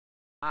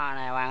Đó,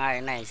 này bạn ơi,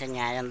 cái này xây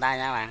nhà cho anh ta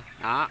nha bạn.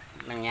 Đó,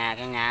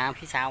 căn nhà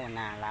phía sau mình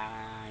nè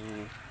là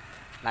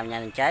làm nhà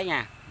tiền chế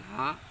nha.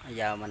 Đó, bây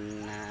giờ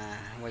mình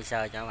quay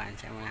sơ cho các bạn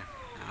xem nha.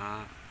 Đó.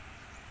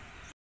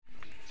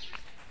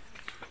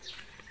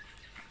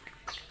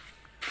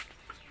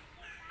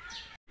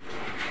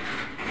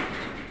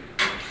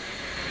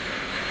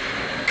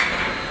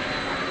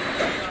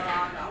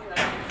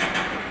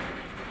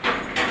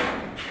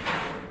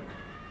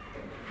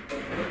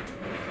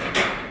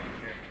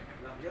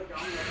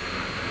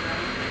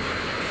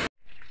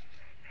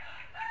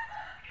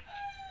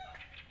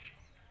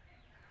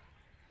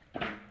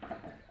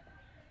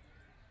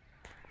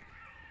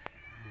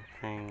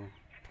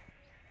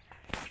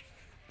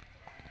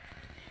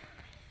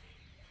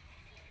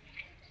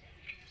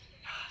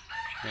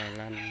 Rồi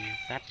lên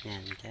cách nhà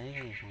chế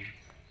này không.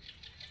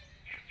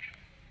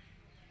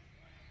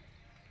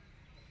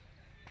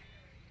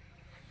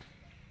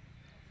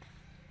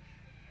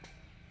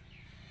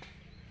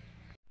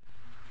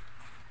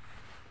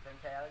 Xem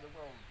xe đó đúng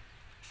không?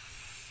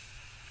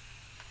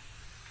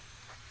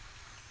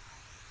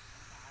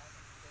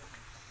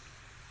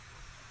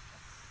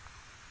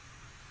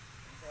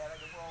 Xem xe đó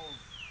đúng không?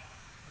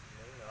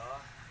 Nghĩ nữa.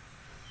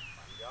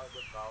 Mạnh gió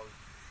giúp coi.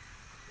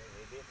 Chứ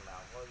nghĩ biết nào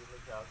có với mấy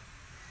sơn.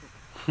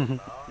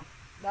 Đó.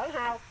 Đỡ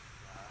hao.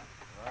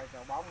 Rồi cho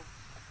bóng.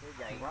 Cái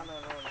dày quá nó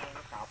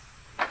cọc.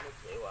 Nó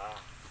chịu à.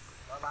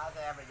 Có 3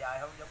 xe mà dài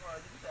không giống ơi,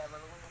 9 xe mà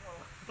luôn đúng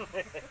không?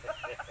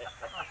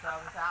 Nó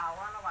sơn sao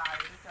quá nó bay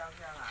cái sơn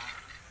à.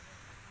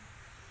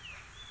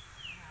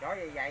 Chó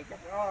gì vậy chắc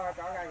nó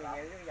chó ra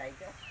nhiều như vậy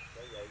chứ.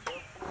 Cái gì chứ.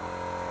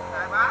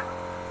 Hai bác.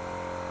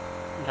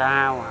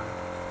 Sao à?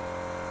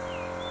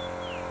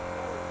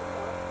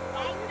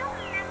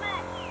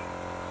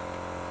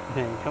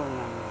 Này không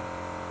nằm.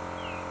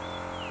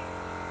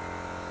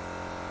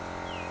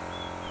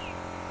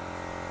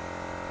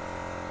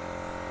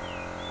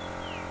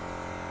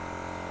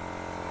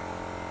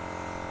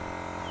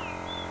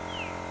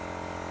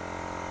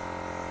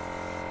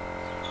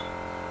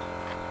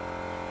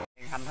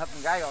 Thành hết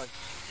con gái rồi.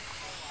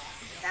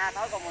 Cha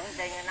tối con mượn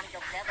tiền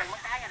 50 sẽ từng mất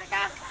cái nha đại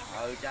ca.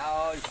 Ừ cha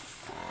ơi.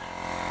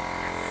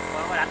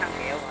 Con có đánh 5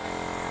 triệu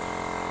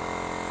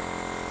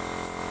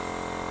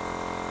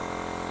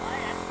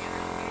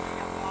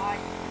rồi.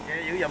 Che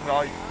giữ vòng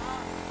rồi.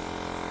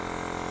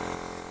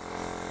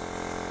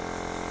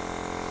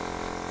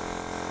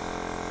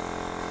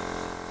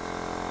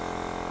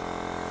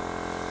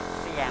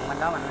 Cái vàng bên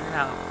đó mình thấy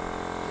sao không?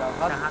 Giờ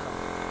hết. Sao hết luôn?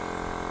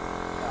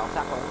 Rồi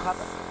sắt cũng hết.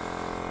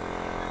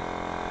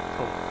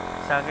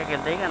 Sơn cái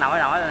kim tuyến nó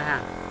nổi lên ha.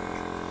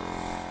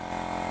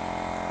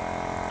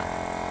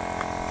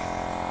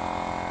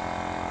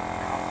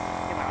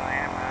 Cái màu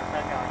này mà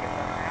sơn rồi chụp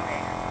lên áo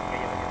đen.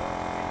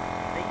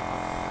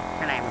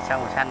 Cái này mình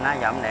sơn màu xanh nó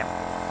dợm đẹp.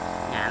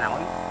 Nhà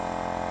nổi.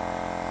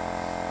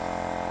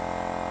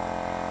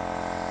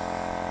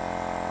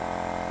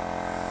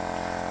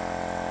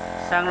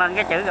 Sơn lên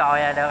cái chữ rồi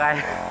là được rồi.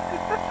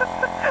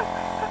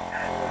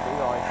 Chữ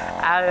rồi.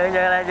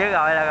 Lên chữ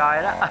rồi là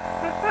rồi đó.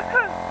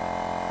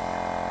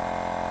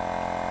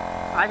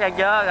 Hỏi sao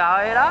chưa?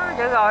 Rồi đó,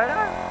 chữ rồi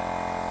đó.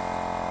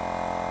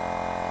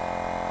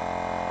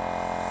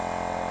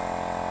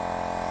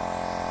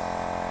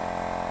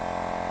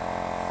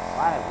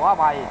 Quá này quá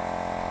bay.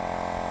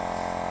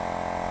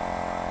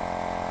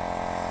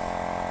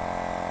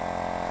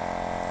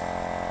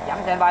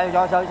 Dẫn xe bay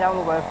cho sơn sao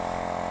luôn kìa.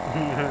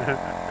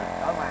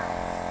 Đổi màu.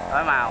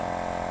 Đổi màu.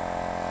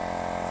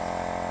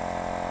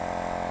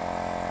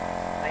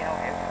 Đây đâu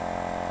hiểu.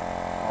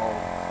 Ồ.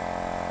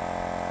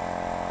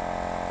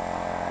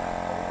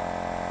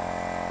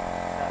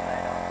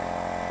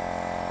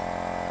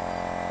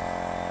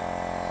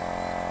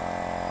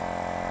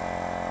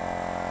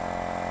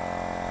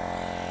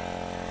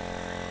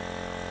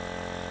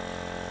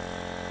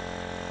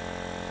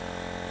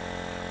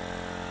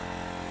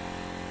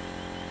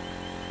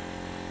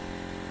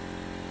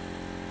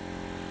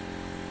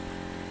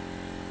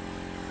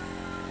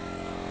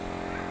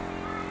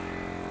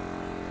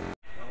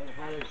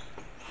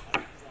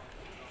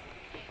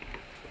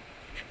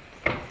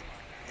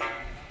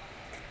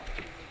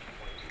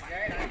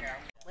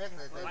 Biết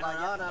thì từ bao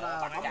đó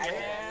đó không chạy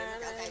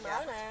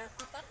mở nè,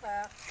 tắt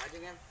nè.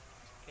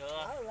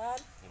 Chưa. Mở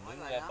lên.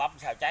 Muốn bấm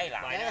sao cháy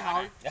lại. Cháy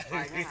thôi.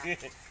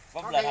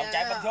 Bấm lên không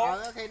cháy bấm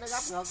xuống. Khi nó gấp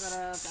ngược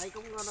chạy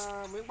cũng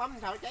miếng bấm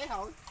sao cháy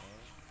thôi.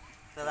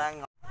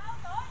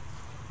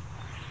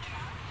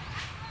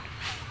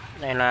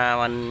 Đây là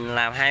mình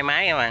làm hai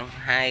máy các bạn,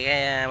 hai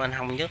cái bên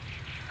hông trước,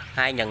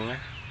 hai dừng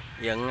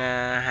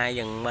hai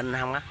dừng bên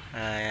hông á,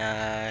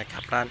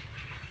 cặp lên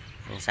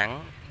sẵn.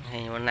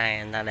 Thì bên này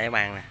người ta để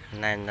bàn nè,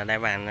 này người ta để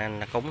bàn nên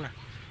là cúng nè.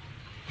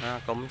 Nó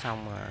cúng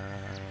xong mà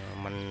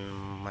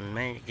mình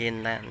mới kia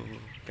người ta,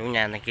 chủ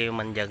nhà này kêu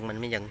mình dựng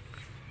mình mới dựng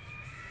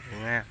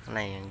nha. Cái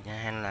này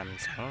hay làm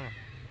sẵn.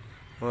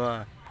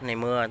 Mưa cái này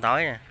mưa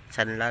tối nè,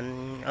 sình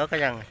lên ướt cái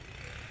chân này.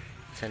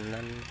 Sình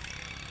lên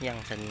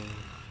dân sình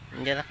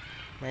dưới đó,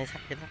 mấy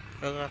sắt dưới đó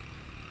ướt đó.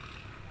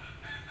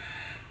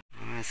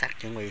 Sắt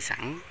chuẩn bị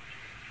sẵn.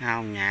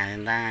 Không, nhà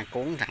người ta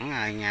cuốn sẵn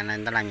rồi, nhà này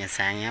người ta làm nhà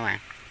sàn nha các bạn.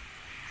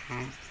 Đó.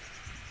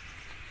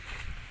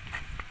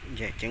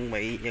 Giờ chuẩn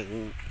bị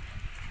dựng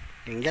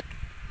dít,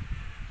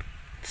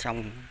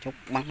 xong chút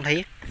bắn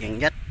thiết dựng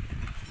dít.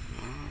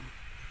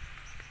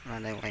 Ra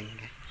đây quay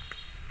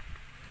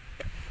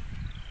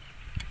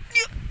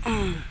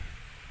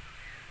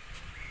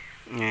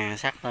nhà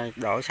sắt đây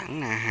đổ sẵn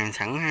nè, hàng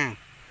sẵn ha,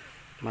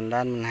 mình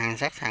lên mình hàng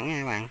sắt sẵn nha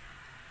các bạn.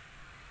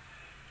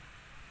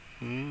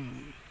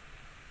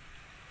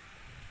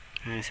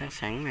 Hàng sắt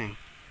sẵn nè,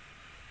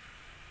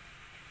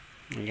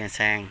 nhà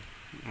sàn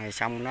rồi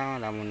xong đó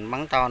là mình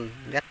bắn ton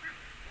gách,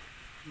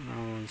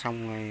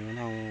 xong rồi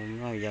bắt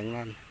đầu dựng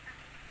lên.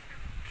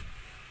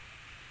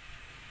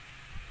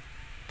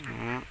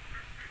 Đó.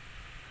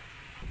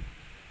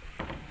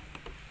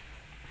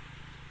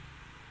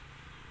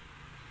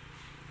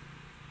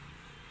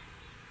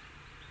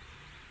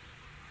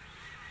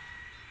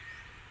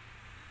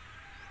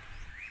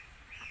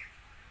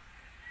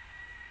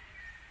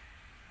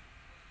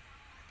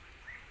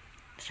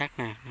 Sắt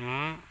nè,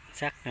 đó,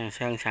 sắt nè,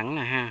 sơn sẵn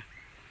nè ha.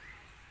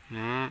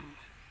 Đó.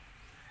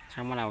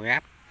 Xong bắt đầu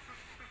gáp.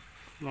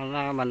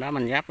 Bên đó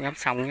mình gáp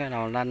xong cái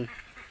đầu lên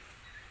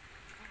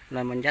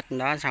bên vách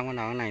đó, xong cái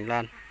đầu này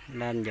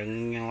lên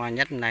dựng qua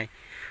vách đây,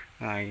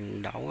 rồi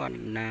đổ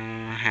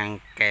hàng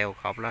kèo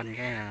cột lên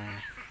cái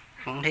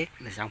khống thiết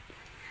là xong.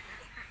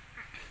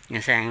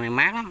 Nhà sàn này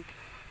mát lắm,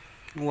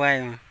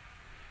 quê mà.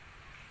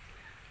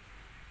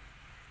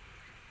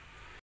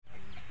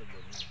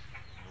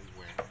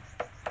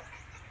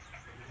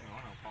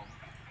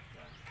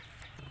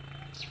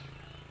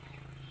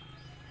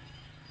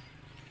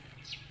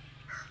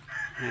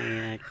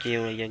 Này,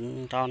 chiều là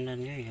dựng ton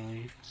lên cái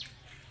rồi.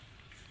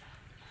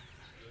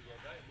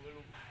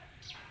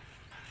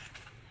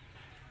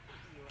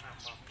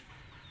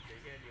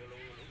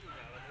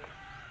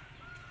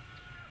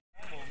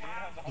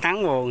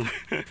 Nắng buồn.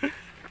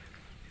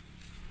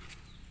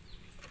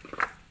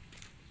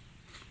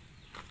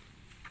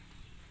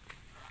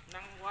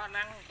 Nắng quá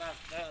nắng,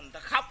 người ta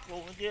khóc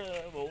luôn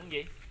chứ buồn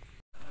gì.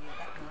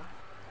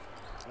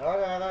 Đó,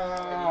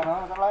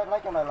 lấy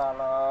trong này là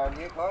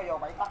với có vô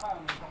 7 tấc á,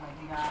 trong này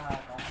đi ra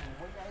là còn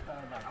với giấy tờ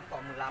là không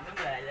còn mình làm vấn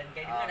đề lên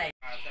cây đứng ở đây.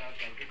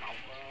 Cái cọng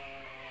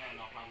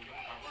nọt lòng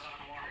không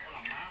có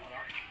làm má rồi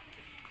đó.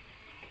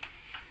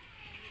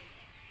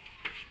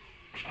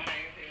 Ở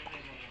đây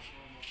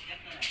một vách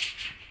nữa nè.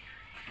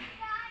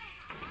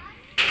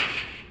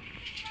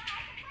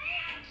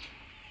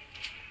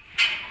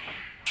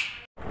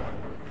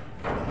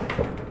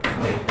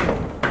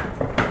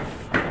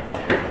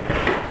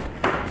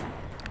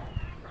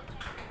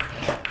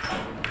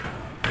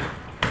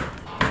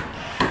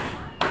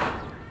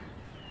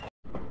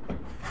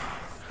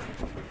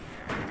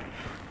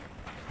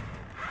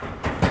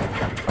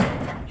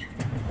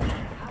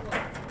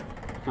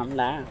 Hầm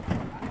đá.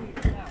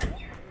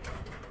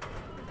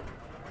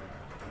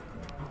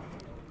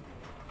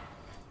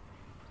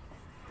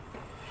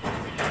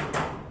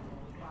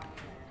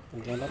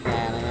 Cái lớp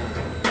nhà này